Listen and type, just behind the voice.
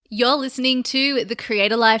You're listening to the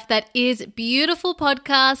Create a Life That Is Beautiful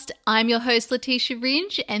podcast. I'm your host, Letitia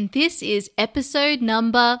Ringe, and this is episode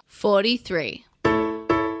number 43.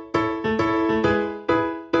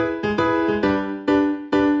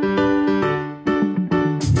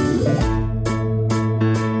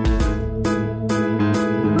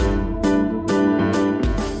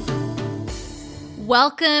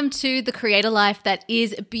 Welcome to the Create a Life That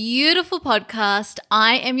Is Beautiful podcast.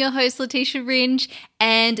 I am your host, Letitia Ringe,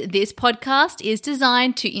 and this podcast is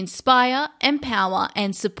designed to inspire, empower,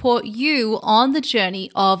 and support you on the journey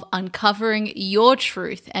of uncovering your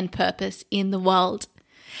truth and purpose in the world.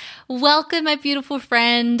 Welcome, my beautiful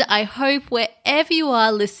friend. I hope wherever you are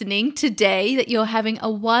listening today that you're having a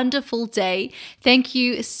wonderful day. Thank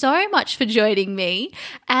you so much for joining me.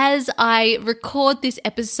 As I record this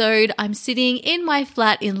episode, I'm sitting in my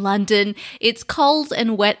flat in London. It's cold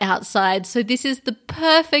and wet outside, so this is the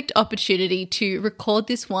perfect opportunity to record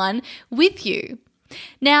this one with you.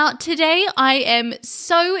 Now, today I am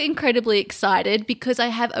so incredibly excited because I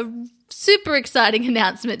have a super exciting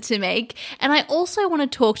announcement to make, and I also want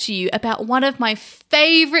to talk to you about one of my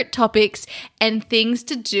favorite topics and things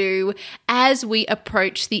to do as we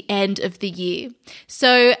approach the end of the year.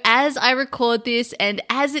 So as I record this and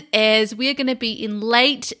as it airs, we are going to be in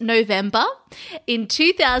late November in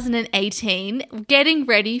 2018, getting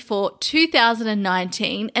ready for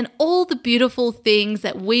 2019 and all the beautiful things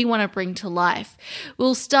that we want to bring to life.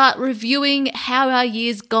 We'll start reviewing how our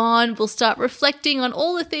year's gone. We'll start reflecting on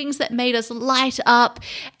all the things that made us light up,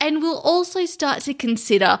 and we'll also start to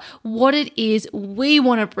consider what it is we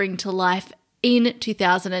want to bring to life in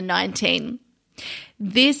 2019.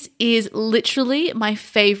 This is literally my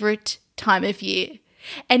favorite time of year.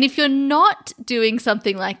 And if you're not doing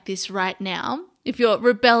something like this right now, if you're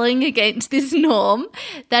rebelling against this norm,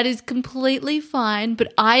 that is completely fine,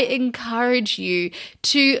 but I encourage you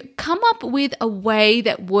to come up with a way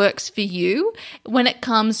that works for you when it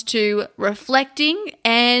comes to reflecting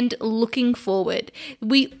and looking forward.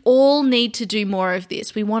 We all need to do more of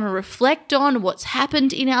this. We want to reflect on what's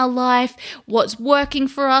happened in our life, what's working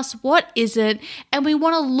for us, what isn't, and we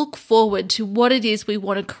want to look forward to what it is we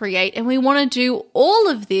want to create, and we want to do all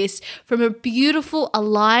of this from a beautiful,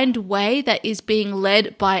 aligned way that is being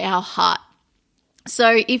led by our heart.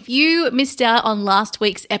 So if you missed out on last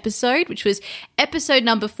week's episode, which was episode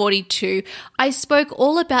number 42, I spoke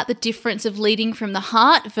all about the difference of leading from the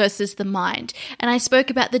heart versus the mind. And I spoke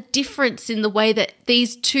about the difference in the way that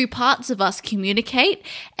these two parts of us communicate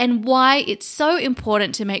and why it's so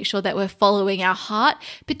important to make sure that we're following our heart,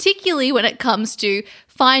 particularly when it comes to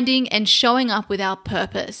finding and showing up with our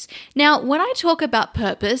purpose. Now, when I talk about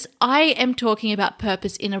purpose, I am talking about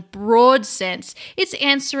purpose in a broad sense. It's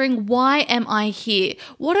answering, why am I here?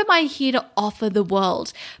 What am I here to offer the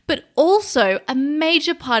world? But also, a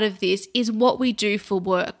major part of this is what we do for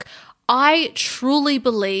work. I truly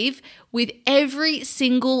believe with every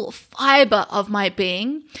single fiber of my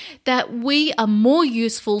being that we are more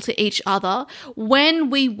useful to each other when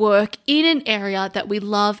we work in an area that we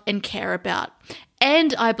love and care about.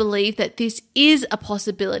 And I believe that this is a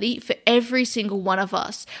possibility for every single one of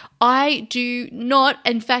us. I do not,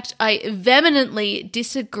 in fact, I vehemently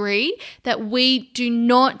disagree that we do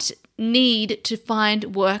not need to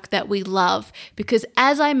find work that we love, because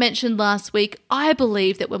as I mentioned last week, I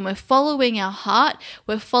believe that when we're following our heart,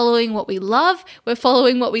 we're following what we love,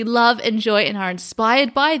 enjoy, and are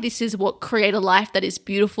inspired by. This is what Create a Life That Is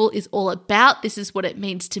Beautiful is all about. This is what it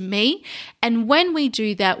means to me. And when we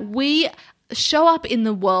do that, we show up in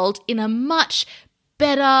the world in a much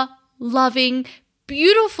better, loving,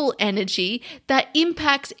 beautiful energy that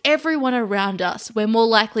impacts everyone around us. We're more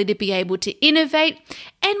likely to be able to innovate,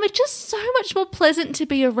 and we're just so much more pleasant to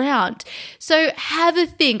be around. So have a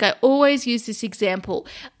think. I always use this example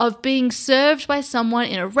of being served by someone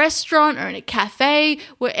in a restaurant or in a cafe,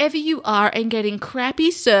 wherever you are, and getting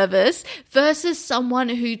crappy service versus someone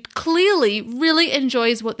who clearly really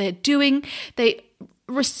enjoys what they're doing. They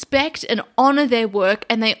respect and honor their work,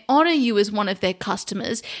 and they honor you as one of their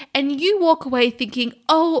customers, and you walk away thinking,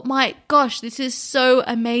 oh my gosh, this is so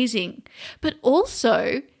amazing. But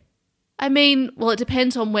also, it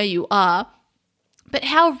depends on where you are, but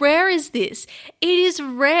how rare is this? It is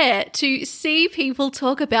rare to see people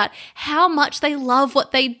talk about how much they love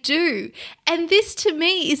what they do. And this to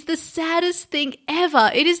me is the saddest thing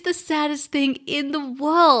ever. It is the saddest thing in the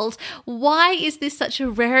world. Why is this such a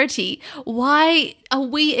rarity? Why are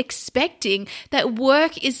we expecting that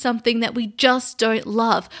work is something that we just don't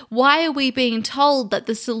love? Why are we being told that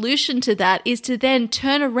the solution to that is to then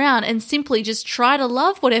turn around and simply just try to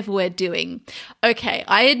love whatever we're doing? Okay,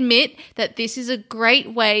 I admit that this is a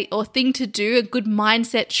great way or thing to do, a good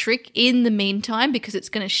mindset trick in the meantime, because it's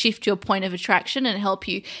going to shift your point of attraction and help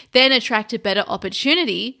you then attract a better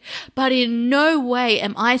opportunity. But in no way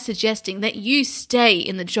am I suggesting that you stay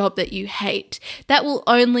in the job that you hate. That will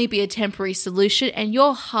only be a temporary solution, and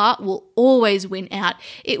your heart will always win out.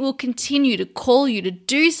 It will continue to call you to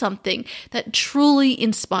do something that truly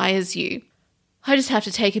inspires you. I just have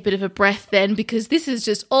to take a bit of a breath then, because this is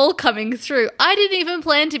just all coming through. I didn't even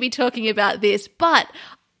plan to be talking about this, but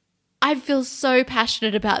I feel so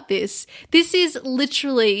passionate about this. This is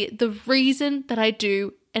literally the reason that I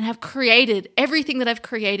do and have created everything that I've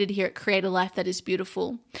created here at Create a Life That Is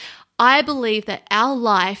Beautiful. I believe that our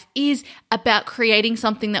life is about creating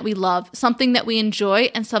something that we love, something that we enjoy,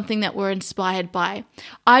 and something that we're inspired by.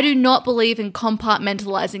 I do not believe in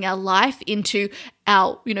compartmentalizing our life into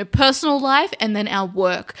our, personal life and then our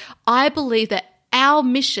work. I believe that our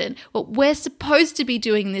mission, what we're supposed to be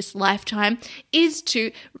doing in this lifetime, is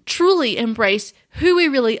to truly embrace who we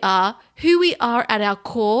really are, who we are at our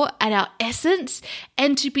core, at our essence,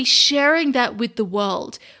 and to be sharing that with the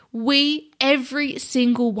world. We, every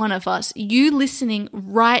single one of us, you listening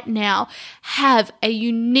right now, have a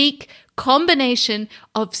unique combination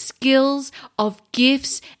of skills, of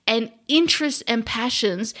gifts, and interests and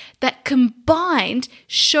passions that combined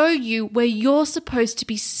show you where you're supposed to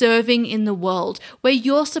be serving in the world, where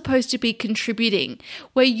you're supposed to be contributing,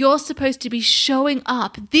 where you're supposed to be showing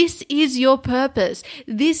up. This is your purpose.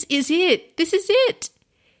 This is it. This is it.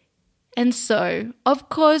 And so, of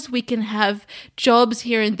course, we can have jobs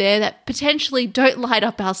here and there that potentially don't light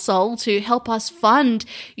up our soul to help us fund,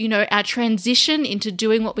 our transition into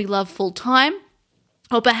doing what we love full time.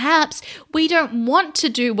 Or perhaps we don't want to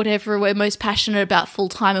do whatever we're most passionate about full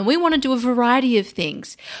time, and we want to do a variety of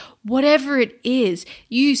things. Whatever it is,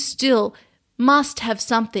 you still must have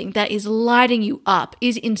something that is lighting you up,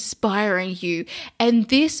 is inspiring you. And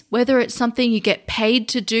this, whether it's something you get paid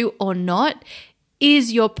to do or not,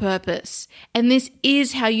 is your purpose. And this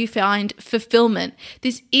is how you find fulfillment.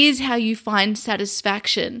 This is how you find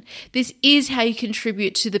satisfaction. This is how you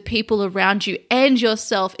contribute to the people around you and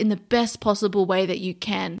yourself in the best possible way that you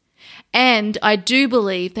can. And I do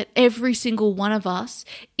believe that every single one of us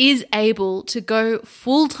is able to go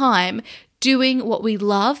full time doing what we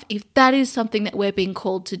love, if that is something that we're being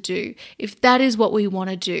called to do, if that is what we want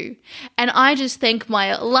to do. And I just thank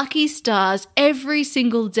my lucky stars every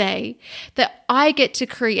single day that I get to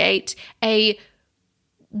create a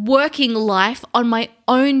working life on my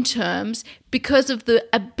own terms because of the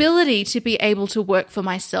ability to be able to work for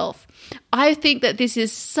myself. I think that this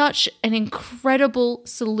is such an incredible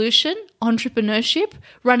solution, entrepreneurship,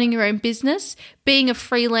 running your own business, being a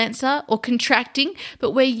freelancer or contracting,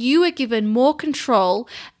 but where you are given more control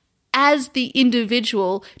as the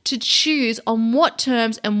individual to choose on what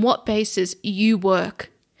terms and what basis you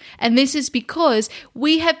work. And this is because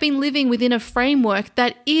we have been living within a framework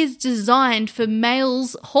that is designed for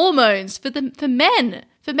males' hormones, for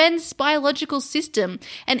men's biological system.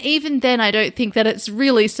 And even then, I don't think that it's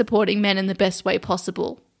really supporting men in the best way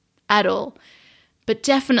possible at all. But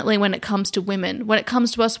definitely when it comes to women, when it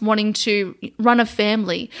comes to us wanting to run a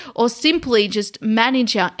family or simply just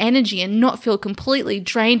manage our energy and not feel completely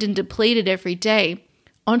drained and depleted every day,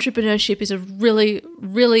 entrepreneurship is a really,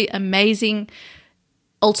 really amazing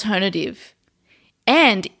alternative.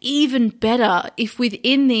 And even better, if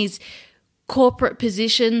within these corporate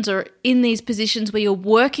positions or in these positions where you're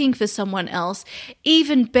working for someone else,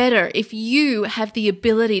 even better if you have the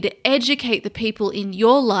ability to educate the people in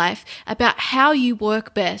your life about how you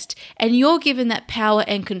work best and you're given that power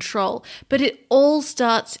and control. But it all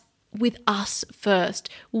starts with us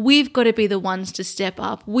first. We've got to be the ones to step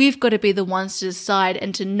up. We've got to be the ones to decide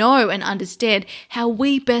and to know and understand how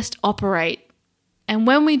we best operate. And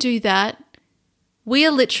when we do that, we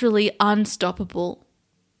are literally unstoppable.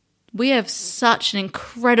 We have such an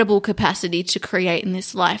incredible capacity to create in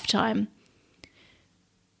this lifetime.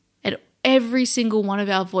 And every single one of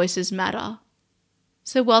our voices matter.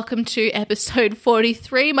 So welcome to episode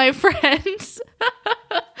 43, my friends.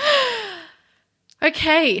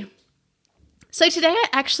 Okay. So today I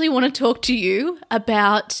actually want to talk to you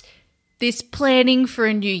about this planning for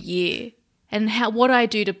a new year. And what I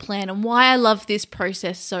do to plan and why I love this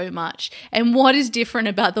process so much and what is different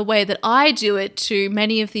about the way that I do it to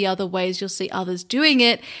many of the other ways you'll see others doing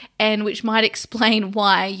it, and which might explain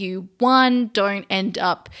why you, one, don't end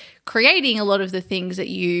up creating a lot of the things that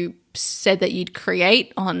you said that you'd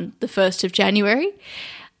create on the 1st of January,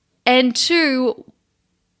 and two,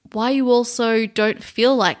 why you also don't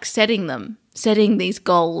feel like setting these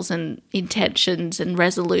goals and intentions and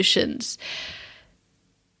resolutions.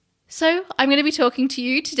 So I'm going to be talking to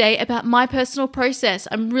you today about my personal process.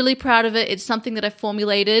 I'm really proud of it. It's something that I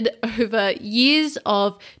formulated over years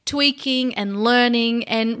of tweaking and learning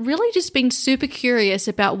and really just being super curious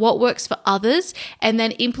about what works for others and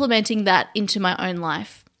then implementing that into my own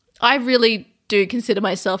life. I really do consider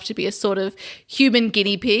myself to be a sort of human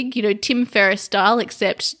guinea pig, Tim Ferriss style,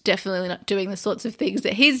 except definitely not doing the sorts of things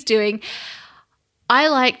that he's doing. I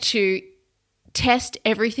like to test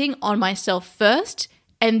everything on myself first,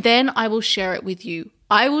 and then I will share it with you.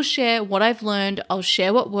 I will share what I've learned. I'll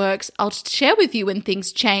share what works. I'll share with you when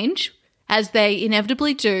things change, as they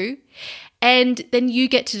inevitably do. And then you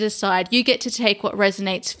get to decide. You get to take what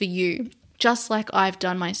resonates for you, just like I've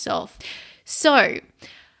done myself. So,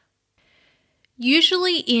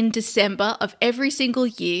 usually in December of every single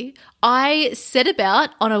year, I set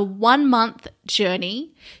about on a 1-month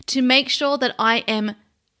journey to make sure that I am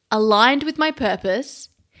aligned with my purpose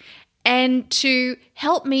and to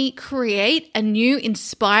help me create a new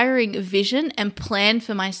inspiring vision and plan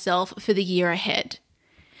for myself for the year ahead.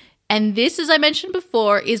 And this, as I mentioned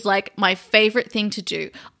before, is like my favorite thing to do.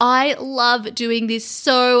 I love doing this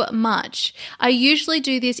so much. I usually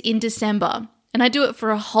do this in December. And I do it for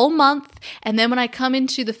a whole month. And then when I come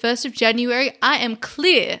into the 1st of January, I am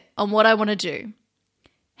clear on what I want to do.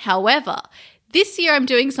 However, this year I'm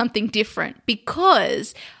doing something different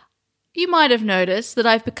because you might have noticed that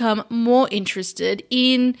I've become more interested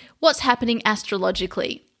in what's happening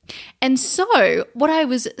astrologically. And so what I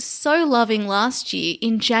was so loving last year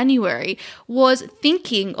in January was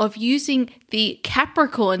thinking of using the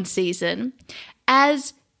Capricorn season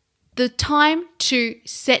as the time to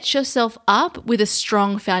set yourself up with a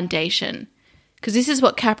strong foundation, because this is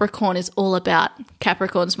what Capricorn is all about.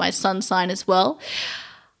 Capricorn's my sun sign as well.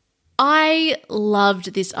 I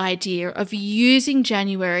loved this idea of using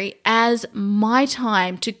January as my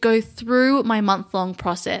time to go through my month-long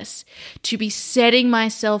process, to be setting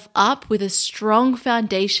myself up with a strong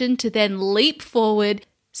foundation to then leap forward.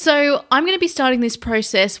 So I'm going to be starting this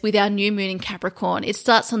process with our new moon in Capricorn. It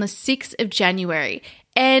starts on the 6th of January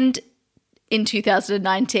and in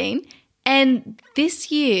 2019. And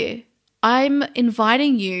this year, I'm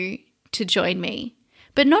inviting you to join me,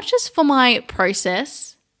 but not just for my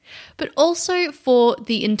process, but also for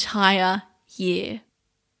the entire year.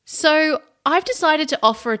 So I've decided to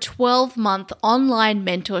offer a 12-month online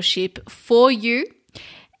mentorship for you,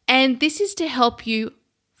 and this is to help you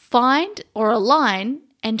find or align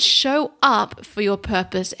and show up for your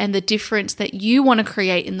purpose and the difference that you want to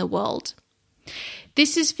create in the world.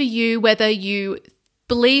 This is for you whether you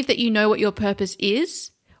believe that you know what your purpose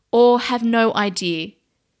is or have no idea.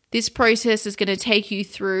 This process is going to take you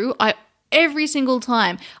through. Every single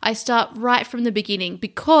time I start right from the beginning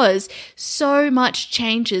because so much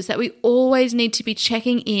changes that we always need to be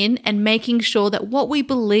checking in and making sure that what we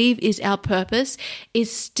believe is our purpose is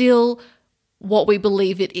still what we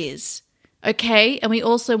believe it is. Okay? And we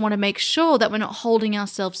also want to make sure that we're not holding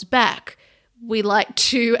ourselves back. We like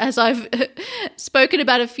to, as I've spoken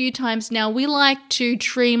about a few times now, we like to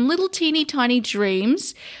dream little teeny tiny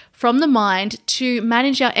dreams from the mind to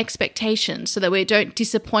manage our expectations so that we don't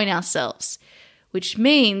disappoint ourselves, which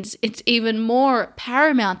means it's even more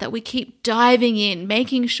paramount that we keep diving in,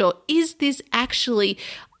 making sure, is this actually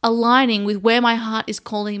aligning with where my heart is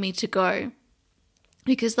calling me to go?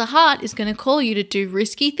 Because the heart is going to call you to do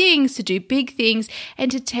risky things, to do big things,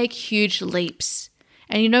 and to take huge leaps.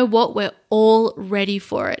 And you know what? We're all ready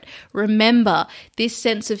for it. Remember, this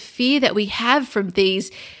sense of fear that we have from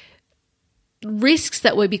these risks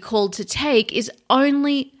that we'll be called to take is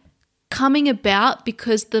only coming about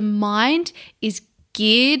because the mind is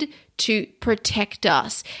geared to protect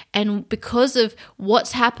us. And because of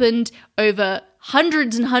what's happened over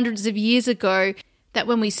hundreds and hundreds of years ago, that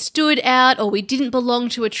when we stood out or we didn't belong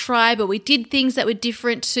to a tribe or we did things that were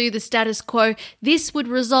different to the status quo, this would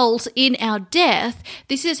result in our death.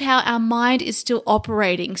 This is how our mind is still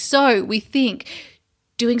operating. So we think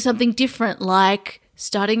doing something different like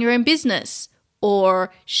starting your own business or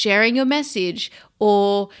sharing your message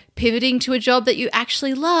or pivoting to a job that you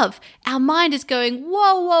actually love. Our mind is going,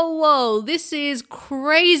 whoa, whoa, whoa, this is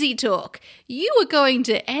crazy talk. You are going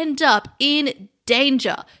to end up in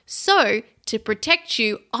danger. So to protect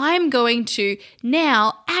you, I'm going to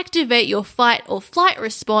now activate your fight or flight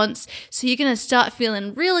response. So you're going to start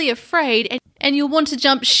feeling really afraid and you'll want to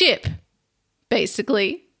jump ship,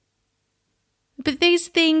 basically. But these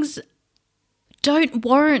things don't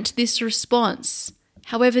warrant this response.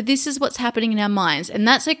 However, this is what's happening in our minds, and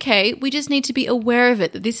that's okay. We just need to be aware of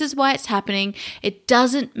it, that this is why it's happening. It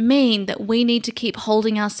doesn't mean that we need to keep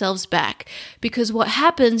holding ourselves back, because what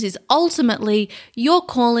happens is ultimately your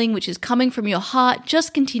calling, which is coming from your heart,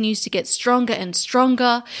 just continues to get stronger and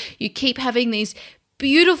stronger. You keep having these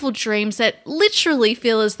beautiful dreams that literally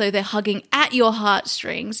feel as though they're hugging at your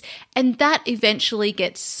heartstrings, and that eventually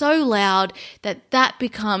gets so loud that that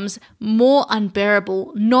becomes more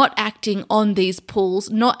unbearable, not acting on these pulls,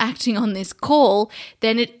 not acting on this call,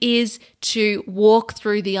 than it is to walk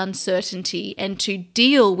through the uncertainty and to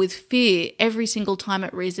deal with fear every single time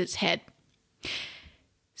it rears its head.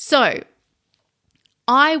 So,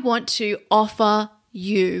 I want to offer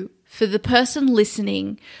you, for the person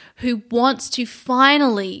listening who wants to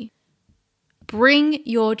finally bring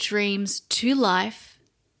your dreams to life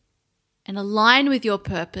and align with your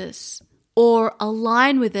purpose, or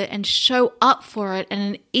align with it and show up for it in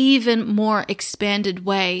an even more expanded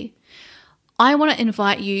way, I want to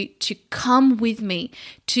invite you to come with me,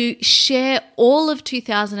 to share all of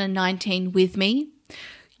 2019 with me,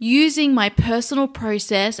 using my personal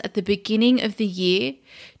process at the beginning of the year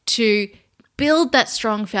to build that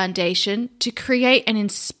strong foundation, to create an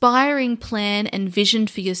inspiring plan and vision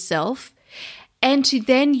for yourself, and to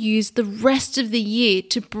then use the rest of the year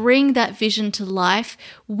to bring that vision to life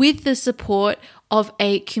with the support of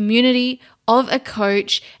a community, of a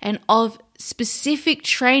coach, and of specific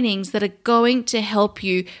trainings that are going to help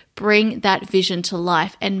you bring that vision to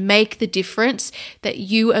life and make the difference that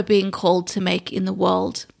you are being called to make in the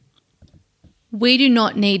world. We do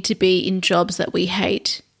not need to be in jobs that we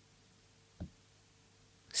hate.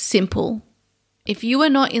 Simple. If you are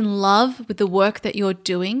not in love with the work that you're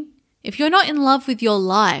doing, if you're not in love with your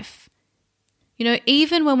life,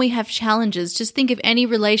 even when we have challenges, just think of any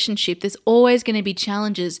relationship, there's always going to be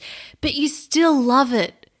challenges, but you still love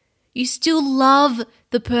it. You still love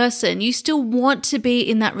the person. You still want to be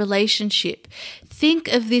in that relationship. Think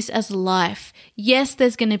of this as life. Yes,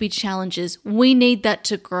 there's going to be challenges. We need that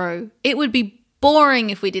to grow. It would be boring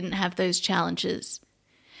if we didn't have those challenges.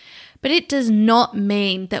 But it does not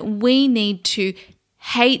mean that we need to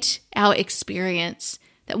hate our experience,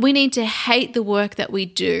 that we need to hate the work that we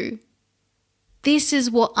do. This is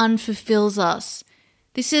what unfulfills us.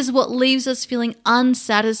 This is what leaves us feeling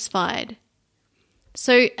unsatisfied.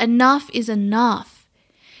 So enough is enough.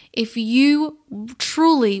 If you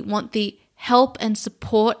truly want the help and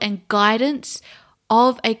support and guidance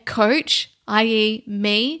of a coach, i.e.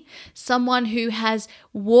 me, someone who has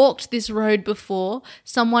walked this road before,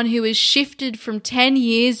 someone who has shifted from 10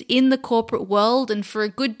 years in the corporate world, and for a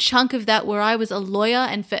good chunk of that where I was a lawyer,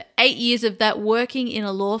 and for 8 years of that working in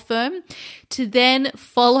a law firm, to then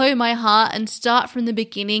follow my heart and start from the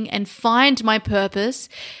beginning and find my purpose.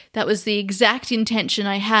 That was the exact intention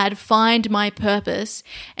I had, find my purpose,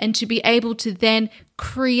 and to be able to then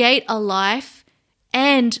create a life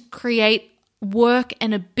and create work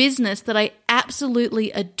and a business that I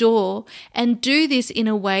absolutely adore, and do this in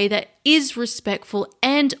a way that is respectful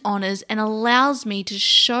and honors and allows me to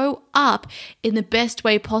show up in the best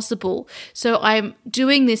way possible. So I'm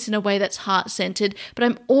doing this in a way that's heart-centered, but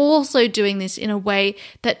I'm also doing this in a way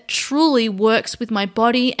that truly works with my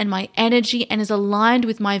body and my energy and is aligned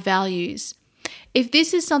with my values. If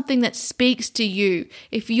this is something that speaks to you,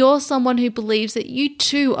 if you're someone who believes that you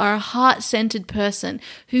too are a heart-centered person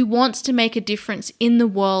who wants to make a difference in the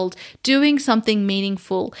world, doing something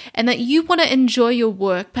meaningful, and that you want to enjoy your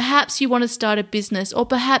work, perhaps you want to start a business, or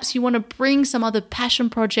perhaps you want to bring some other passion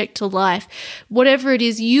project to life, whatever it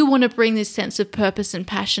is, you want to bring this sense of purpose and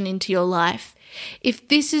passion into your life.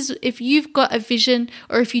 If you've got a vision,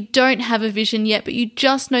 or if you don't have a vision yet, but you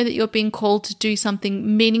just know that you're being called to do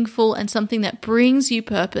something meaningful and something that brings you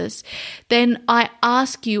purpose, then I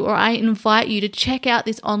ask you, or I invite you to check out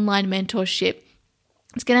this online mentorship.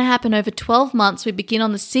 It's going to happen over 12 months. We begin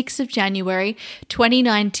on the 6th of January,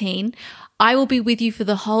 2019. I will be with you for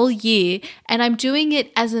the whole year, and I'm doing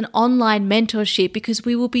it as an online mentorship because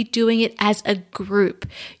we will be doing it as a group.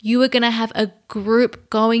 You are going to have a group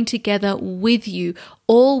going together with you,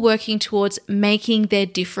 all working towards making their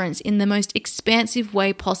difference in the most expansive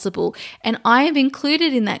way possible. And I am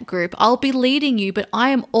included in that group. I'll be leading you, but I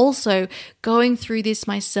am also going through this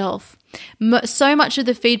myself. So much of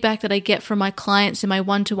the feedback that I get from my clients in my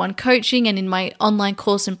one-to-one coaching and in my online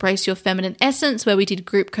course, Embrace Your Feminine Essence, where we did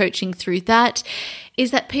group coaching through that,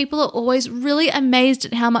 is that people are always really amazed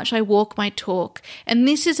at how much I walk my talk. And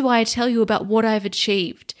this is why I tell you about what I've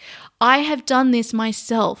achieved. I have done this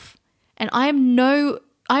myself, and I'm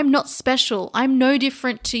not special. I'm no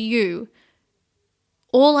different to you.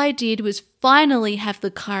 All I did was finally have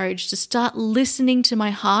the courage to start listening to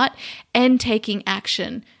my heart and taking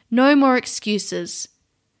action. No more excuses.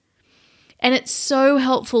 And it's so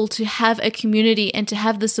helpful to have a community and to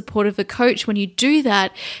have the support of a coach when you do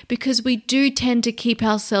that, because we do tend to keep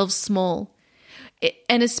ourselves small.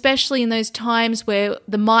 And especially in those times where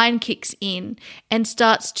the mind kicks in and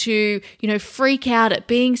starts to, freak out at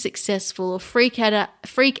being successful, or freak out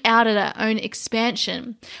at our own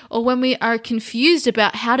expansion, or when we are confused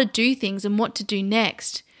about how to do things and what to do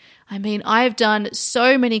next. I mean, I've done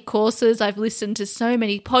so many courses, I've listened to so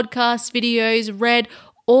many podcasts, videos, read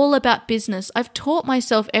all about business. I've taught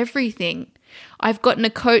myself everything. I've gotten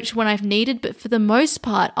a coach when I've needed, but for the most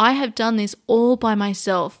part, I have done this all by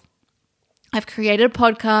myself. I've created a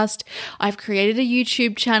podcast, I've created a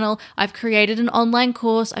YouTube channel, I've created an online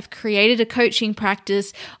course, I've created a coaching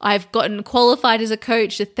practice, I've gotten qualified as a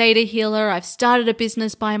coach, a theta healer, I've started a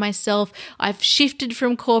business by myself, I've shifted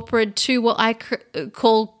from corporate to what I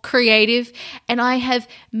call creative, and I have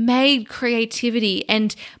made creativity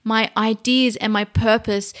and my ideas and my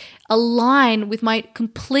purpose align with my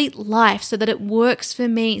complete life so that it works for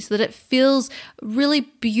me, so that it feels really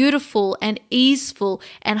beautiful and easeful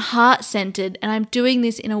and heart-centered. And I'm doing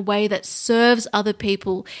this in a way that serves other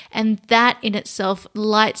people, and that in itself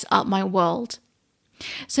lights up my world.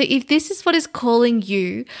 So if this is what is calling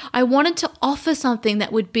you, I wanted to offer something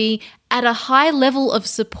that would be at a high level of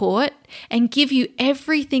support and give you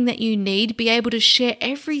everything that you need, be able to share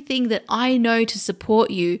everything that I know to support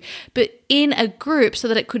you, but in a group so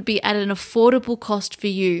that it could be at an affordable cost for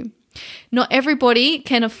you. Not everybody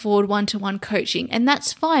can afford one-to-one coaching, and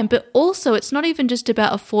that's fine. But also, it's not even just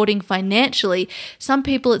about affording financially. Some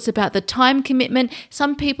people, it's about the time commitment.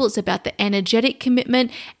 Some people, it's about the energetic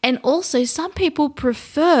commitment. And also, some people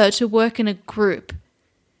prefer to work in a group.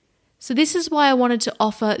 So this is why I wanted to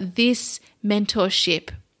offer this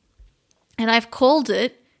mentorship. And I've called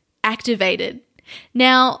it Activated.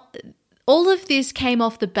 Now, all of this came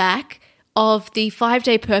off the back of the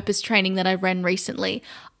 5-day purpose training that I ran recently.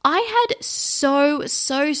 I had so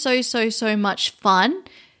much fun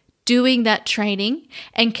doing that training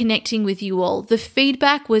and connecting with you all. The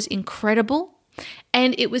feedback was incredible,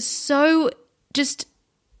 and it was so just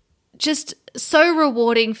so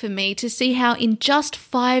rewarding for me to see how in just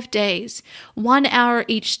 5 days, 1 hour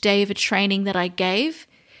each day of a training that I gave,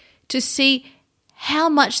 to see how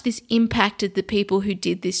much this impacted the people who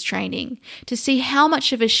did this training, to see how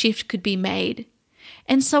much of a shift could be made.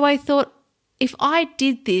 And so I thought, if I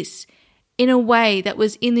did this in a way that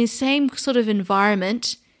was in the same sort of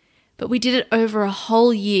environment, but we did it over a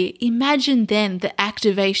whole year, imagine then the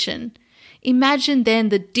activation. Imagine then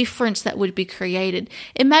the difference that would be created.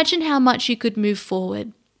 Imagine how much you could move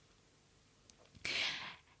forward.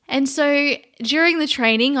 And so during the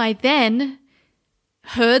training, I then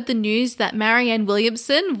heard the news that Marianne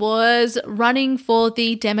Williamson was running for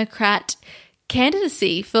the Democrat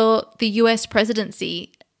candidacy for the US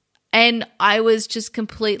presidency. And I was just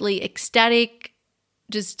completely ecstatic,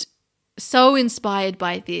 just so inspired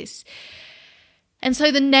by this. And so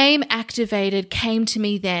the name Activated came to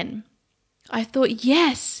me then. I thought,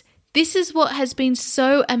 yes, this is what has been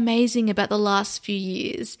so amazing about the last few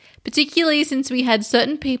years, particularly since we had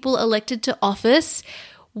certain people elected to office.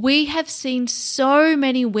 We have seen so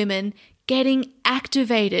many women getting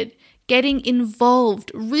activated, getting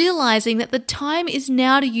involved, realizing that the time is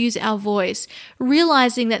now to use our voice,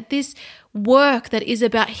 realizing that this work that is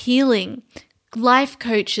about healing, life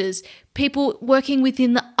coaches, people working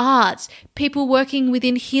within the arts, people working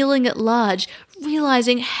within healing at large,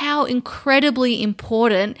 realizing how incredibly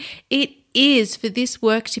important it is for this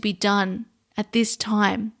work to be done at this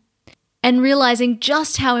time, and realizing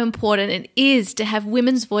just how important it is to have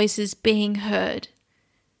women's voices being heard.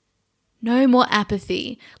 No more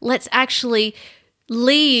apathy. Let's actually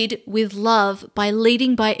lead with love by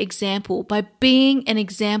leading by example, by being an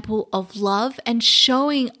example of love and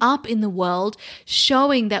showing up in the world,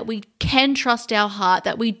 showing that we can trust our heart,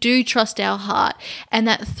 that we do trust our heart, and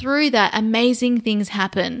that through that amazing things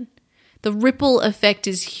happen. The ripple effect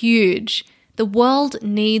is huge. The world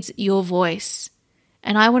needs your voice,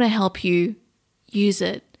 and I want to help you use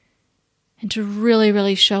it and to really,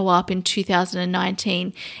 really show up in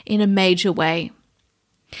 2019 in a major way.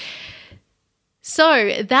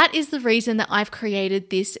 So that is the reason that I've created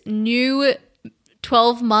this new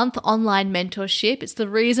 12-month online mentorship. It's the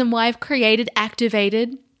reason why I've created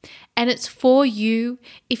Activated, and it's for you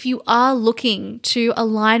if you are looking to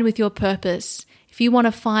align with your purpose, if you want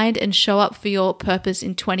to find and show up for your purpose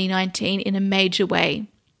in 2019 in a major way.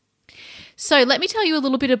 So let me tell you a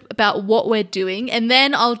little bit about what we're doing, and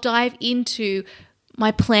then I'll dive into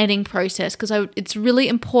my planning process, because it's really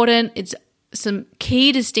important. It's some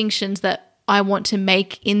key distinctions that I want to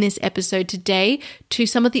make in this episode today to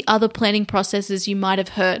some of the other planning processes you might have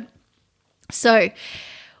heard. So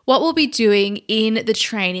what we'll be doing in the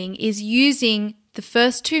training is using the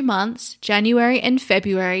first 2 months, January and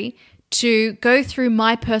February, to go through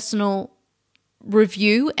my personal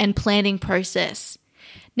review and planning process.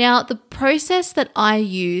 Now, the process that I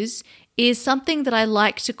use is something that I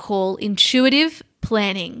like to call intuitive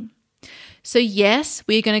planning. So yes,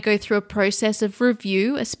 we're going to go through a process of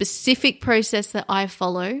review, a specific process that I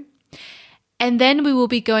follow. And then we will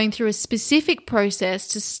be going through a specific process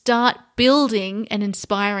to start building an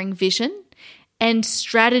inspiring vision and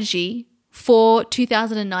strategy for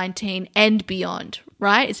 2019 and beyond,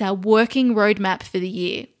 right? It's our working roadmap for the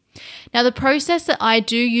year. Now, the process that I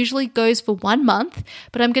do usually goes for 1 month,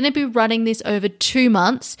 but I'm going to be running this over 2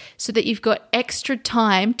 months so that you've got extra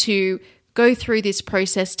time to go through this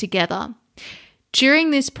process together.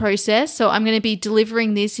 During this process, so I'm going to be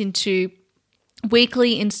delivering this into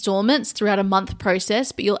weekly installments throughout a month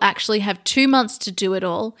process, but you'll actually have 2 months to do it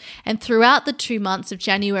all. And throughout the 2 months of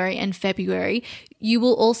January and February, you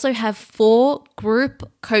will also have 4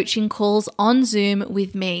 group coaching calls on Zoom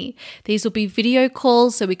with me. These will be video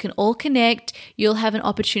calls so we can all connect. You'll have an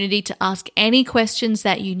opportunity to ask any questions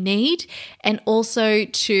that you need and also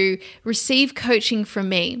to receive coaching from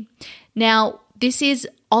me. Now, this is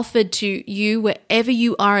offered to you wherever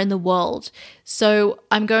you are in the world. So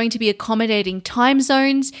I'm going to be accommodating time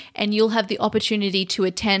zones, and you'll have the opportunity to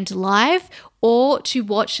attend live or to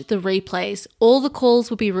watch the replays. All the calls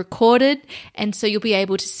will be recorded, and so you'll be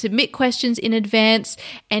able to submit questions in advance,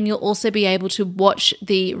 and you'll also be able to watch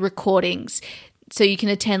the recordings. So you can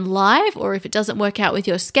attend live, or if it doesn't work out with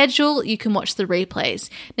your schedule, you can watch the replays.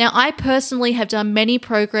 Now, I personally have done many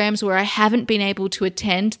programs where I haven't been able to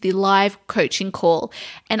attend the live coaching call,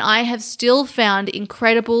 and I have still found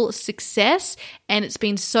incredible success, and it's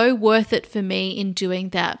been so worth it for me in doing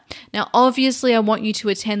that. Now, obviously, I want you to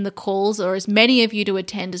attend the calls, or as many of you to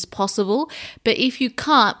attend as possible, but if you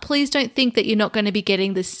can't, please don't think that you're not going to be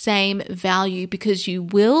getting the same value, because you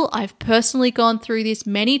will. I've personally gone through this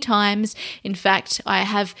many times. In fact, I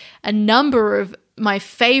have a number of my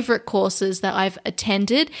favorite courses that I've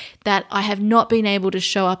attended that I have not been able to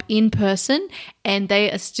show up in person, and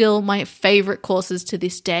they are still my favorite courses to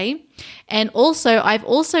this day. And also, I've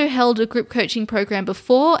also held a group coaching program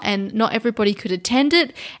before, and not everybody could attend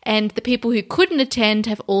it. And the people who couldn't attend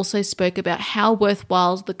have also spoke about how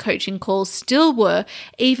worthwhile the coaching calls still were,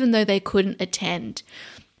 even though they couldn't attend.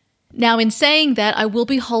 Now, in saying that, I will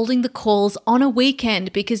be holding the calls on a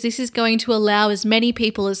weekend because this is going to allow as many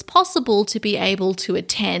people as possible to be able to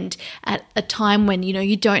attend at a time when,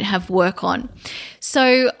 you don't have work on.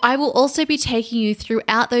 So I will also be taking you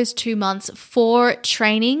throughout those 2 months 4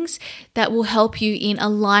 trainings that will help you in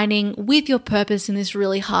aligning with your purpose in this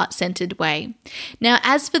really heart-centered way. Now,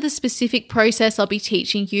 as for the specific process I'll be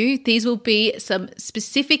teaching you, these will be some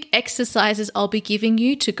specific exercises I'll be giving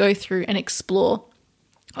you to go through and explore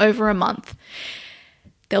over a month.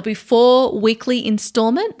 There'll be 4 weekly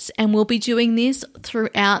installments, and we'll be doing this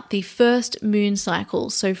throughout the first moon cycle.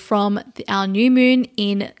 So from our new moon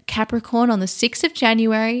in Capricorn on the 6th of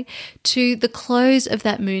January to the close of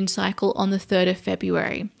that moon cycle on the 3rd of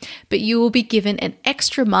February. But you will be given an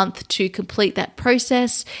extra month to complete that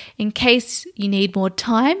process in case you need more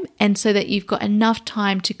time, and so that you've got enough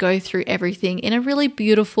time to go through everything in a really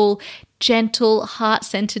beautiful, gentle,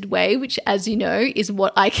 heart-centered way, which, as you know, is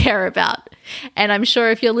what I care about. And I'm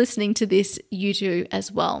sure if you're listening to this, you do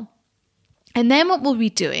as well. And then what we'll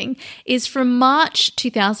be doing is from March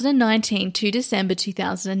 2019 to December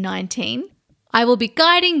 2019, I will be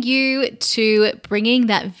guiding you to bringing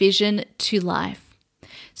that vision to life.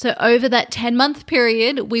 So over that 10-month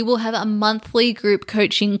period, we will have a monthly group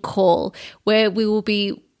coaching call where we will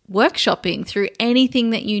be workshopping through anything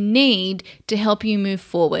that you need to help you move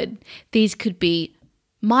forward. These could be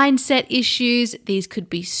mindset issues, these could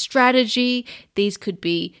be strategy, these could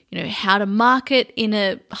be, how to market in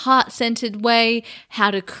a heart-centered way,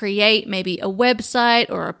 how to create maybe a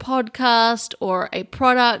website or a podcast or a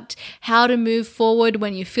product, how to move forward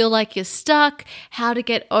when you feel like you're stuck, how to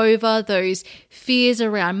get over those fears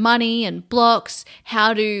around money and blocks,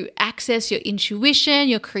 how to access your intuition,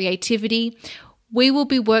 your creativity. We will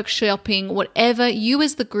be workshopping whatever you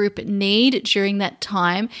as the group need during that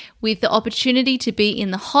time, with the opportunity to be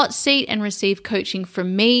in the hot seat and receive coaching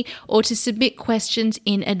from me, or to submit questions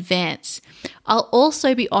in advance. I'll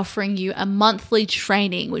also be offering you a monthly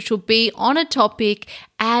training, which will be on a topic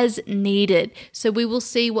as needed. So we will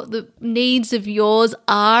see what the needs of yours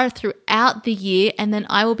are throughout the year, and then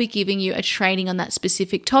I will be giving you a training on that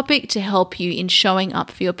specific topic to help you in showing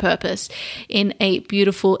up for your purpose in a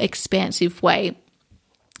beautiful, expansive way.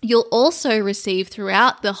 You'll also receive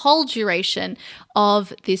throughout the whole duration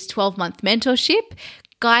of this 12-month mentorship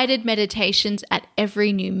guided meditations at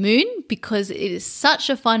every new moon, because it is such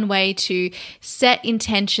a fun way to set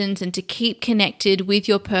intentions and to keep connected with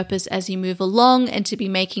your purpose as you move along, and to be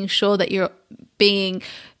making sure that you're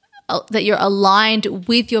aligned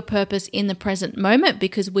with your purpose in the present moment,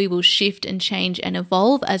 because we will shift and change and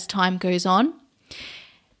evolve as time goes on.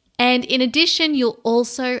 And in addition, you'll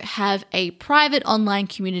also have a private online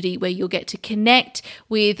community where you'll get to connect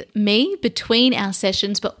with me between our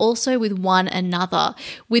sessions, but also with one another,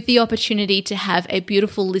 with the opportunity to have a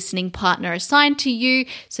beautiful listening partner assigned to you.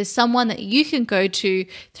 So someone that you can go to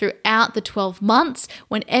throughout the 12 months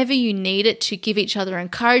whenever you need it, to give each other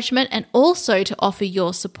encouragement and also to offer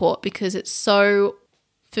your support, because it's so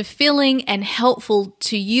fulfilling and helpful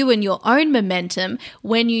to you and your own momentum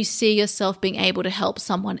when you see yourself being able to help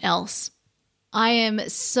someone else. I am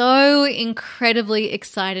so incredibly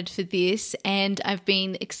excited for this, and I've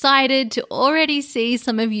been excited to already see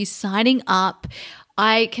some of you signing up.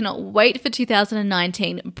 I cannot wait for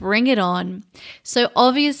 2019. Bring it on. So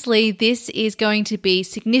obviously this is going to be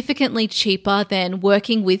significantly cheaper than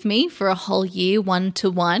working with me for a whole year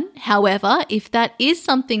one-to-one. However, if that is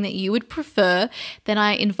something that you would prefer, then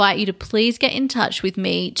I invite you to please get in touch with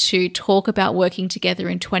me to talk about working together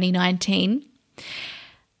in 2019.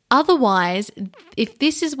 Otherwise, if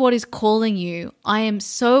this is what is calling you, I am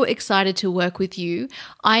so excited to work with you.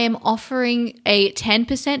 I am offering a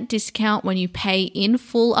 10% discount when you pay in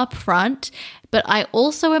full upfront, but I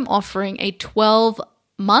also am offering a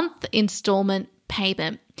 12-month installment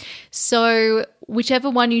payment. So whichever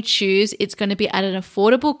one you choose, it's going to be at an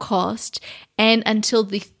affordable cost. And until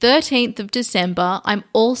the 13th of December, I'm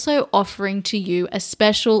also offering to you a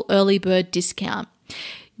special early bird discount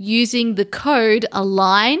using the code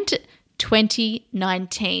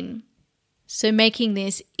ALIGNED2019. So making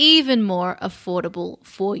this even more affordable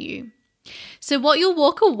for you. So what you'll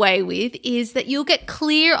walk away with is that you'll get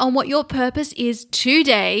clear on what your purpose is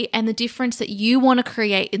today and the difference that you want to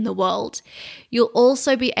create in the world. You'll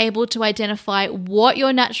also be able to identify what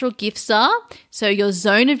your natural gifts are, so your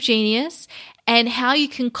zone of genius, and how you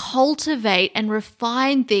can cultivate and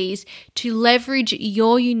refine these to leverage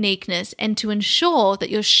your uniqueness and to ensure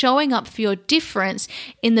that you're showing up for your difference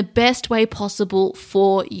in the best way possible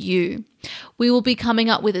for you. We will be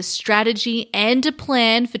coming up with a strategy and a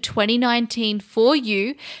plan for 2019 for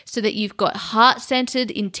you, so that you've got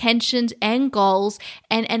heart-centered intentions and goals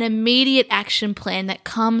and an immediate action plan that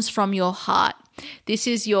comes from your heart. This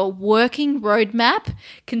is your working roadmap.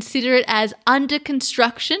 Consider it as under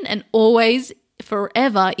construction and always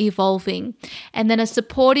forever evolving. And then a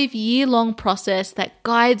supportive year-long process that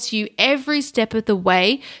guides you every step of the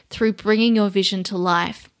way through bringing your vision to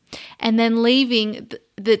life. And then leaving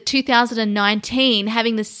the 2019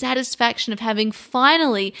 having the satisfaction of having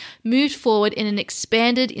finally moved forward in an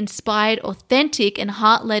expanded, inspired, authentic, and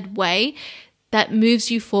heart-led way that moves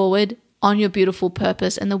you forward on your beautiful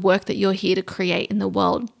purpose and the work that you're here to create in the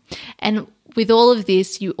world. And with all of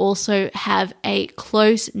this, you also have a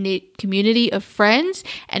close-knit community of friends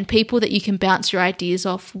and people that you can bounce your ideas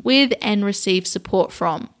off with and receive support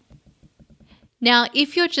from. Now,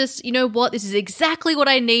 if you're just, you know what, this is exactly what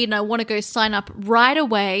I need and I want to go sign up right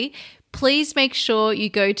away, please make sure you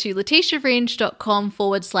go to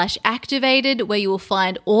letitiaringe.com/activated, where you will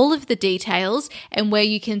find all of the details and where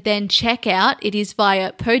you can then check out. It is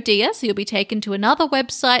via Podia, so you'll be taken to another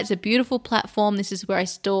website. It's a beautiful platform. This is where I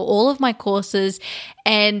store all of my courses,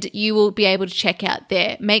 and you will be able to check out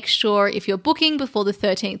there. Make sure if you're booking before the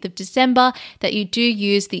 13th of December that you do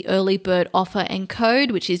use the early bird offer and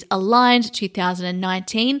code, which is aligned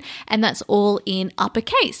 2019, and that's all in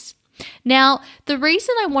uppercase. Now, the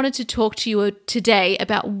reason I wanted to talk to you today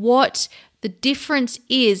about what the difference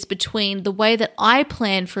is between the way that I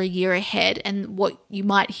plan for a year ahead and what you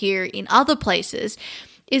might hear in other places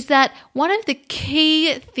is that one of the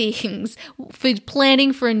key things for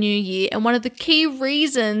planning for a new year, and one of the key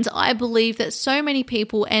reasons I believe that so many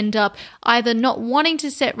people end up either not wanting to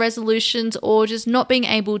set resolutions or just not being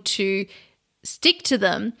able to stick to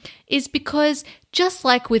them, is because just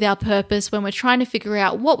like with our purpose, when we're trying to figure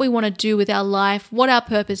out what we want to do with our life, what our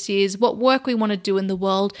purpose is, what work we want to do in the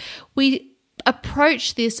world, we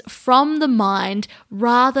approach this from the mind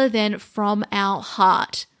rather than from our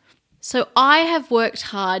heart. So I have worked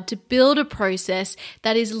hard to build a process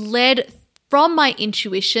that is led from my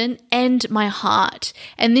intuition and my heart.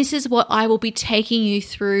 And this is what I will be taking you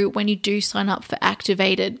through when you do sign up for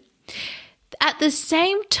Activated. At the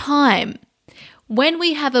same time, when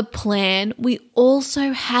we have a plan, we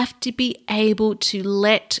also have to be able to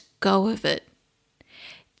let go of it.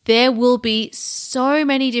 There will be so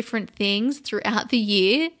many different things throughout the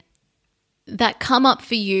year that come up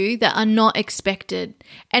for you that are not expected.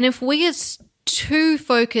 And if we are too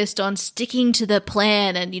focused on sticking to the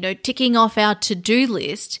plan and, ticking off our to-do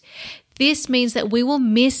list, this means that we will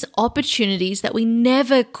miss opportunities that we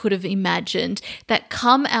never could have imagined that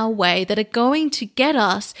come our way that are going to get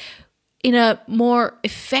us in a more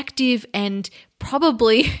effective and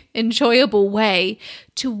probably enjoyable way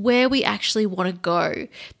to where we actually want to go,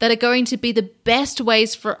 that are going to be the best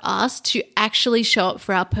ways for us to actually show up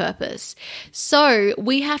for our purpose. So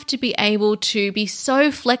we have to be able to be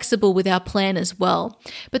so flexible with our plan as well.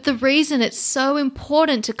 But the reason it's so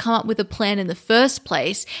important to come up with a plan in the first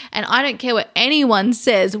place, and I don't care what anyone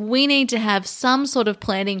says, we need to have some sort of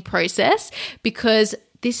planning process, because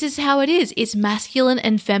this is how it is. It's masculine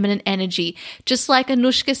and feminine energy. Just like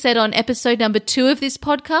Anushka said on episode number 2 of this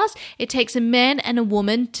podcast, it takes a man and a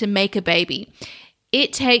woman to make a baby.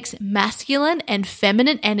 It takes masculine and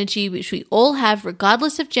feminine energy, which we all have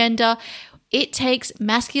regardless of gender. It takes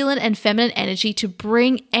masculine and feminine energy to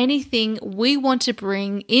bring anything we want to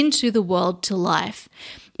bring into the world to life.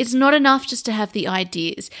 It's not enough just to have the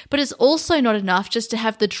ideas, but it's also not enough just to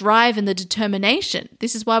have the drive and the determination.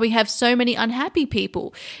 This is why we have so many unhappy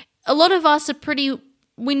people. A lot of us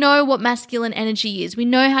we know what masculine energy is. We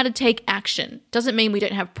know how to take action. Doesn't mean we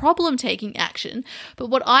don't have problem taking action, but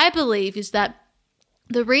what I believe is that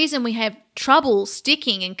the reason we have trouble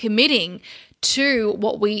sticking and committing to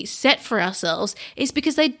what we set for ourselves is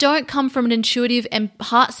because they don't come from an intuitive and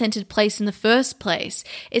heart-centered place in the first place.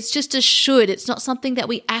 It's just a should. It's not something that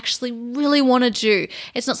we actually really want to do.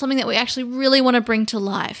 It's not something that we actually really want to bring to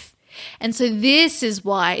life. And so this is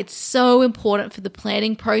why it's so important for the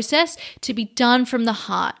planning process to be done from the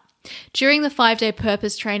heart. During the 5-day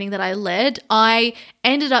purpose training that I led, I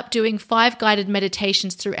ended up doing 5 guided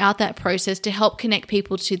meditations throughout that process to help connect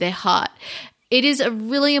people to their heart. It is a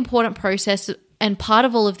really important process and part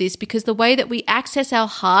of all of this, because the way that we access our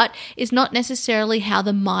heart is not necessarily how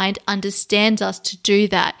the mind understands us to do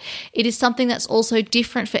that. It is something that's also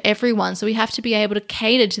different for everyone. So we have to be able to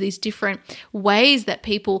cater to these different ways that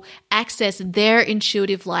people access their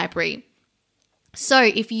intuitive library. So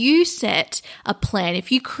if you set a plan,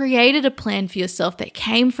 if you created a plan for yourself that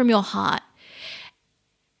came from your heart,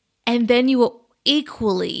 and then you were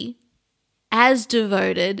equally as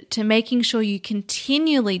devoted to making sure you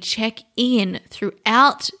continually check in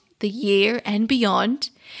throughout the year and beyond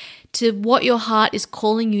to what your heart is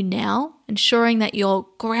calling you now, ensuring that you're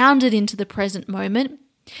grounded into the present moment,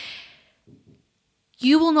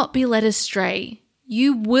 you will not be led astray.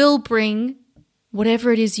 You will bring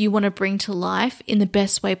whatever it is you want to bring to life in the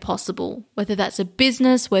best way possible, whether that's a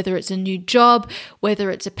business, whether it's a new job,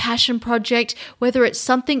 whether it's a passion project, whether it's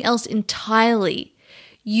something else entirely.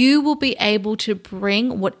 You will be able to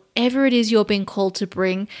bring whatever it is you're being called to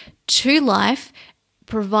bring to life,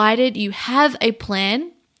 provided you have a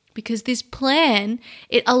plan, because this plan,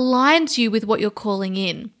 it aligns you with what you're calling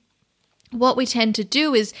in. What we tend to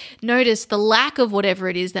do is notice the lack of whatever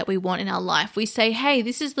it is that we want in our life. We say, hey,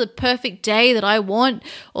 this is the perfect day that I want,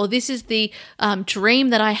 or this is the dream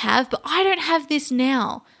that I have, but I don't have this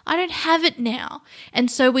now. I don't have it now. And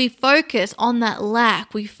so we focus on that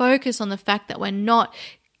lack. We focus on the fact that we're not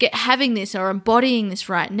having this or embodying this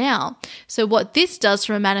right now. So what this does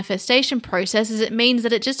from a manifestation process is it means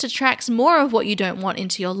that it just attracts more of what you don't want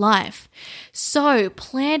into your life. So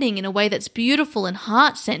planning in a way that's beautiful and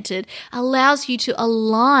heart-centered allows you to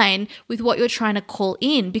align with what you're trying to call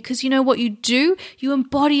in, because you know what you do? You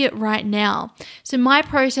embody it right now. So my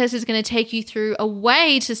process is going to take you through a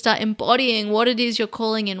way to start embodying what it is you're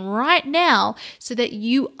calling in right now so that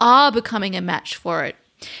you are becoming a match for it.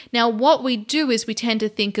 Now, what we do is we tend to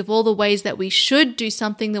think of all the ways that we should do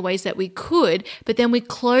something, the ways that we could, but then we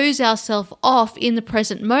close ourselves off in the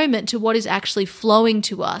present moment to what is actually flowing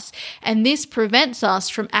to us. And this prevents us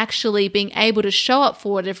from actually being able to show up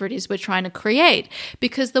for whatever it is we're trying to create.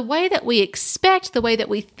 Because the way that we expect, the way that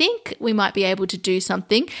we think we might be able to do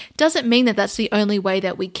something, doesn't mean that that's the only way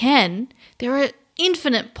that we can. There are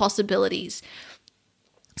infinite possibilities.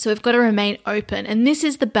 So we've got to remain open. And this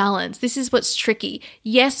is the balance. This is what's tricky.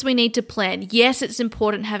 Yes, we need to plan. Yes, it's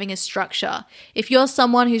important having a structure. If you're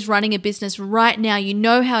someone who's running a business right now, you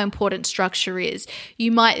know how important structure is.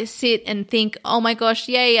 You might sit and think, oh my gosh,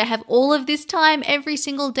 yay, I have all of this time every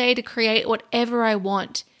single day to create whatever I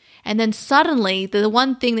want. And then suddenly the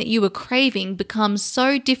one thing that you were craving becomes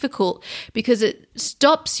so difficult because it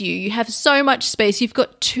stops you. You have so much space. You've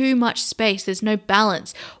got too much space. There's no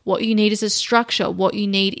balance. What you need is a structure. What you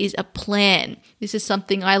need is a plan. This is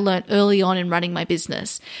something I learned early on in running my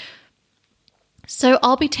business. So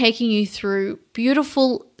I'll be taking you through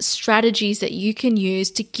beautiful strategies that you can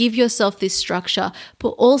use to give yourself this structure, but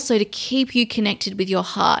also to keep you connected with your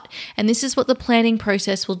heart. And this is what the planning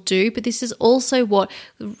process will do, but this is also what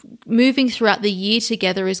moving throughout the year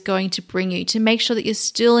together is going to bring you, to make sure that you're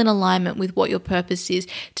still in alignment with what your purpose is,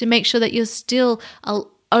 to make sure that you're still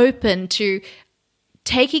open to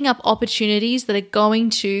taking up opportunities that are going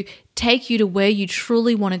to take you to where you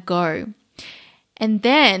truly want to go. And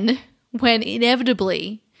then when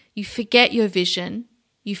inevitably you forget your vision,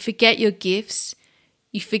 you forget your gifts,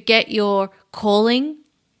 you forget your calling,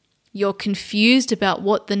 you're confused about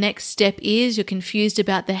what the next step is, you're confused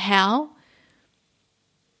about the how,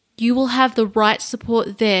 you will have the right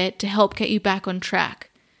support there to help get you back on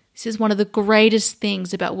track. This is one of the greatest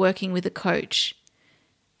things about working with a coach.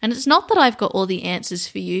 And it's not that I've got all the answers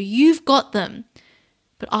for you, you've got them,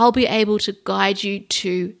 but I'll be able to guide you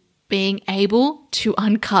to being able to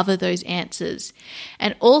uncover those answers,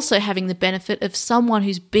 and also having the benefit of someone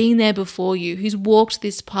who's been there before you, who's walked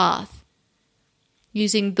this path,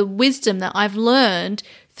 using the wisdom that I've learned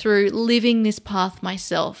through living this path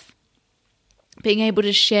myself, being able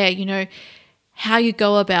to share, how you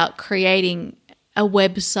go about creating a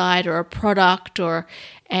website or a product or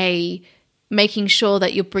making sure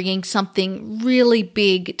that you're bringing something really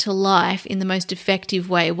big to life in the most effective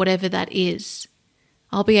way, whatever that is.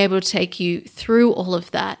 I'll be able to take you through all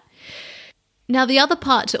of that. Now, the other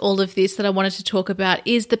part to all of this that I wanted to talk about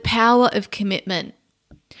is the power of commitment.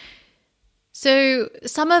 So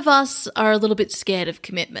some of us are a little bit scared of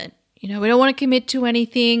commitment. We don't want to commit to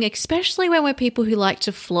anything, especially when we're people who like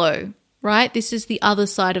to flow, right? This is the other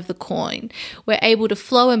side of the coin. We're able to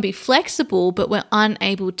flow and be flexible, but we're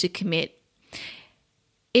unable to commit.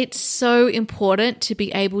 It's so important to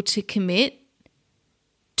be able to commit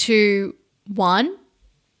to 1,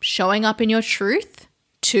 showing up in your truth,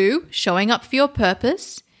 2, showing up for your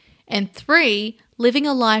purpose, and 3, living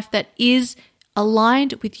a life that is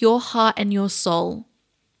aligned with your heart and your soul.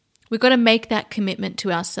 We've got to make that commitment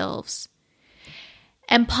to ourselves.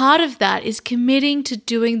 And part of that is committing to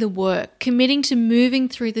doing the work, committing to moving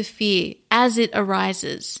through the fear as it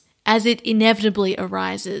arises, as it inevitably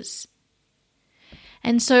arises.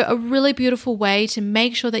 And so a really beautiful way to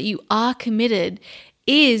make sure that you are committed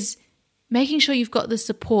is making sure you've got the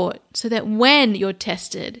support so that when you're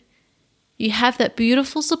tested, you have that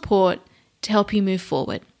beautiful support to help you move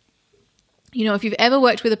forward. If you've ever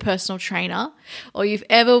worked with a personal trainer or you've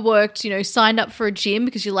ever worked, signed up for a gym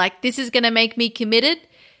because you're like, this is going to make me committed,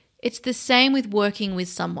 it's the same with working with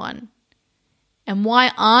someone. And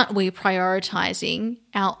why aren't we prioritizing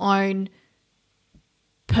our own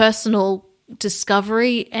personal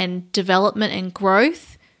discovery and development and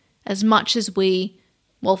growth as much as we,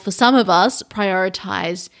 for some of us,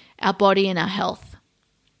 prioritize our body and our health?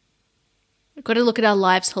 We've got to look at our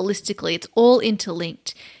lives holistically. It's all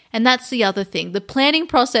interlinked. And that's the other thing. The planning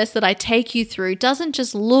process that I take you through doesn't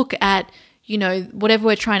just look at, whatever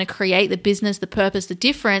we're trying to create, the business, the purpose, the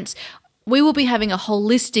difference. We will be having a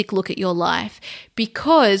holistic look at your life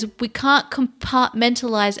because we can't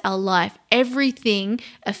compartmentalize our life. Everything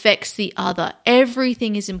affects the other.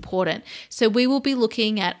 Everything is important. So we will be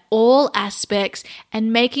looking at all aspects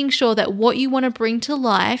and making sure that what you want to bring to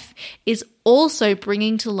life is also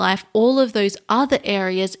bringing to life all of those other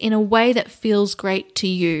areas in a way that feels great to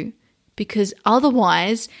you, because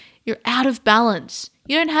otherwise you're out of balance.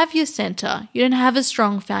 You don't have your center. You don't have a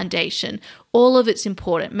strong foundation. All of it's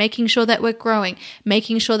important. Making sure that we're growing,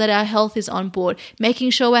 making sure that our health is on board, making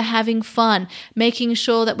sure we're having fun, making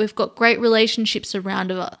sure that we've got great relationships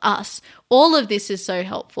around us. All of this is so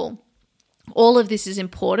helpful. All of this is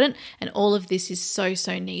important, and all of this is so,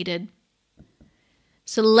 so needed.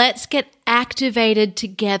 So let's get activated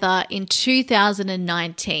together in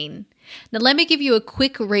 2019. Now, let me give you a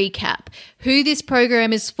quick recap who this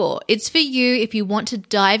program is for. It's for you if you want to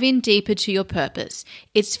dive in deeper to your purpose.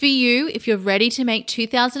 It's for you if you're ready to make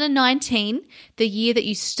 2019 the year that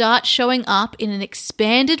you start showing up in an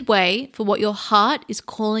expanded way for what your heart is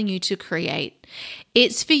calling you to create.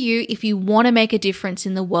 It's for you if you want to make a difference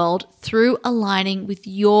in the world through aligning with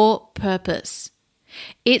your purpose.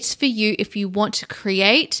 It's for you if you want to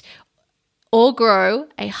create or grow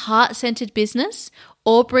a heart-centered business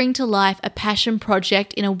or bring to life a passion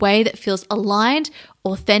project in a way that feels aligned,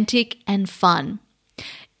 authentic, and fun.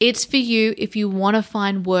 It's for you if you want to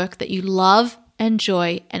find work that you love,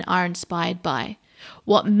 enjoy, and are inspired by.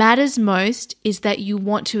 What matters most is that you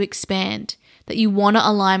want to expand, that you want to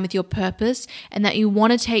align with your purpose, and that you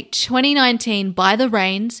want to take 2019 by the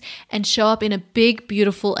reins and show up in a big,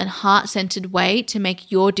 beautiful, and heart-centered way to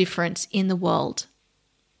make your difference in the world.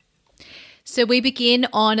 So we begin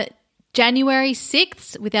on January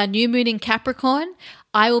 6th with our new moon in Capricorn.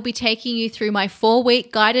 I will be taking you through my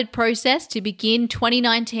 4-week guided process to begin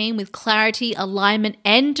 2019 with clarity, alignment,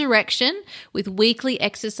 and direction, with weekly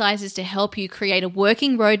exercises to help you create a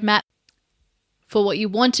working roadmap for what you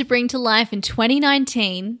want to bring to life in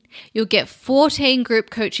 2019. You'll get 14 group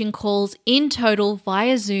coaching calls in total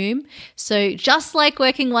via Zoom. So just like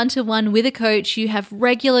working one-to-one with a coach, you have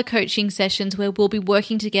regular coaching sessions where we'll be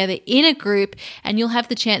working together in a group, and you'll have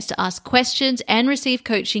the chance to ask questions and receive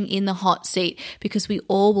coaching in the hot seat, because we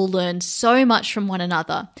all will learn so much from one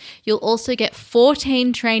another. You'll also get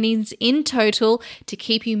 14 trainings in total to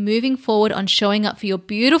keep you moving forward on showing up for your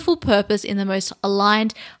beautiful purpose in the most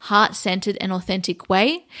aligned, heart-centered, and authentic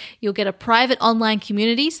way. You'll get a private online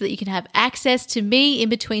community so that you can have access to me in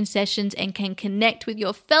between sessions and can connect with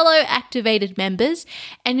your fellow activated members.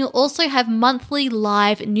 And you'll also have monthly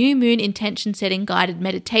live new moon intention setting guided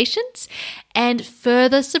meditations and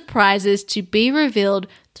further surprises to be revealed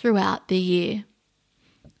throughout the year.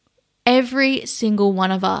 Every single one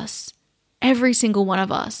of us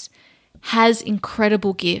has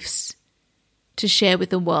incredible gifts to share with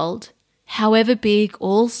the world, however big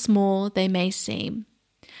or small they may seem.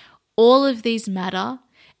 All of these matter,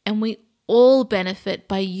 and we all benefit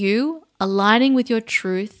by you aligning with your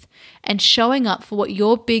truth and showing up for what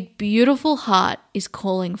your big, beautiful heart is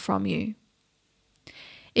calling from you.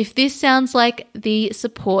 If this sounds like the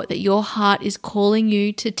support that your heart is calling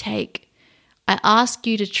you to take, I ask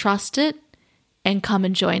you to trust it and come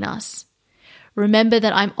and join us. Remember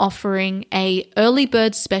that I'm offering an early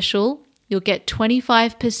bird special. You'll get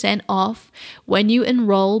 25% off when you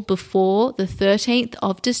enroll before the 13th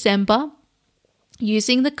of December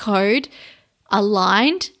using the code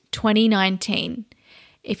ALIGNED2019.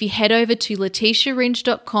 If you head over to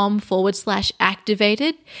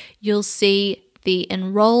letitiaringe.com/activated, you'll see the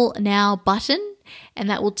Enroll Now button, and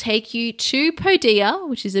that will take you to Podia,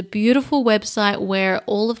 which is a beautiful website where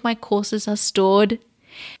all of my courses are stored.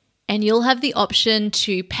 And you'll have the option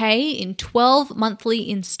to pay in 12 monthly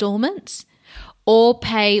installments or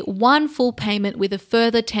pay one full payment with a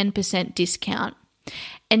further 10% discount.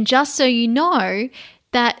 And just so you know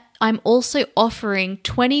that I'm also offering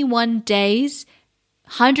 21 days,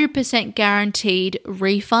 100% guaranteed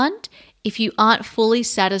refund if you aren't fully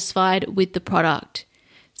satisfied with the product.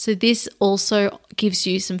 So this also gives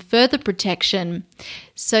you some further protection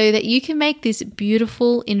so that you can make this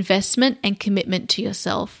beautiful investment and commitment to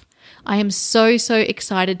yourself. I am so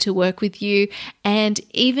excited to work with you. And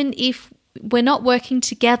even if we're not working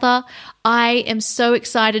together, I am so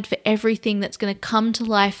excited for everything that's going to come to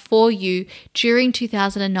life for you during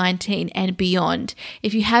 2019 and beyond.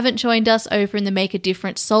 If you haven't joined us over in the Make a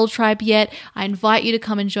Difference Soul Tribe yet, I invite you to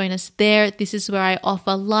come and join us there. This is where I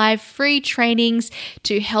offer live free trainings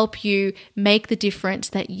to help you make the difference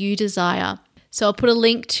that you desire. So I'll put a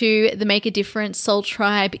link to the Make a Difference Soul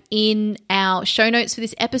Tribe in our show notes for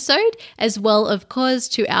this episode, as well, of course,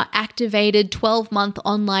 to our activated 12-month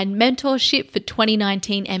online mentorship for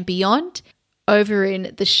 2019 and beyond over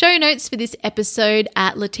in the show notes for this episode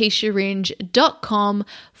at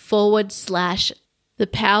letitiaringe.com/the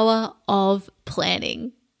power of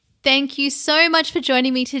planning. Thank you so much for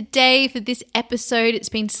joining me today for this episode. It's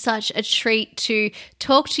been such a treat to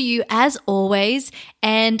talk to you as always,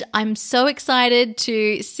 and I'm so excited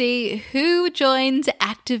to see who joins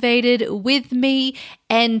Activated with me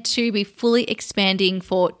and to be fully expanding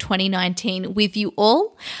for 2019 with you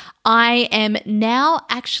all. I am now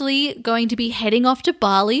actually going to be heading off to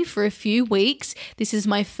Bali for a few weeks. This is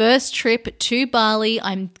my first trip to Bali.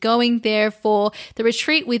 I'm going there for the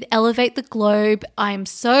retreat with Elevate the Globe. I'm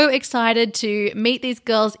so excited to meet these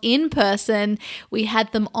girls in person. We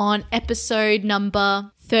had them on episode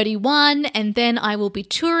number 31, and then I will be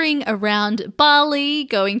touring around Bali,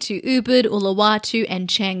 going to Ubud, Uluwatu, and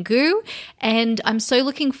Canggu. And I'm so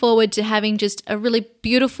looking forward to having just a really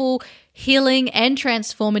beautiful, healing, and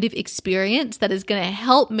transformative experience that is going to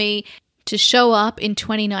help me to show up in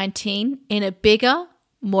 2019 in a bigger,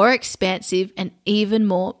 more expansive, and even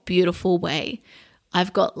more beautiful way.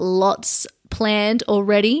 I've got lots planned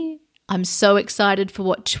already. I'm so excited for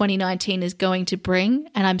what 2019 is going to bring,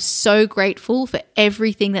 and I'm so grateful for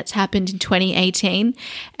everything that's happened in 2018,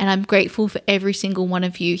 and I'm grateful for every single one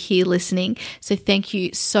of you here listening. So thank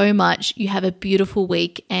you so much. You have a beautiful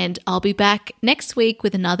week, and I'll be back next week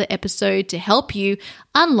with another episode to help you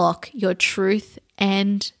unlock your truth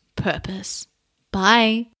and purpose.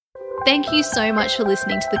 Bye. Thank you so much for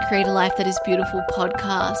listening to the Create a Life That Is Beautiful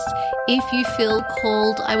podcast. If you feel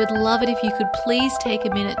called, I would love it if you could please take a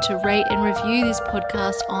minute to rate and review this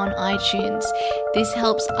podcast on iTunes. This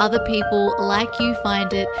helps other people like you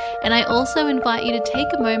find it, and I also invite you to take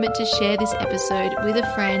a moment to share this episode with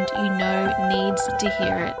a friend you know needs to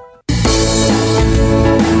hear it.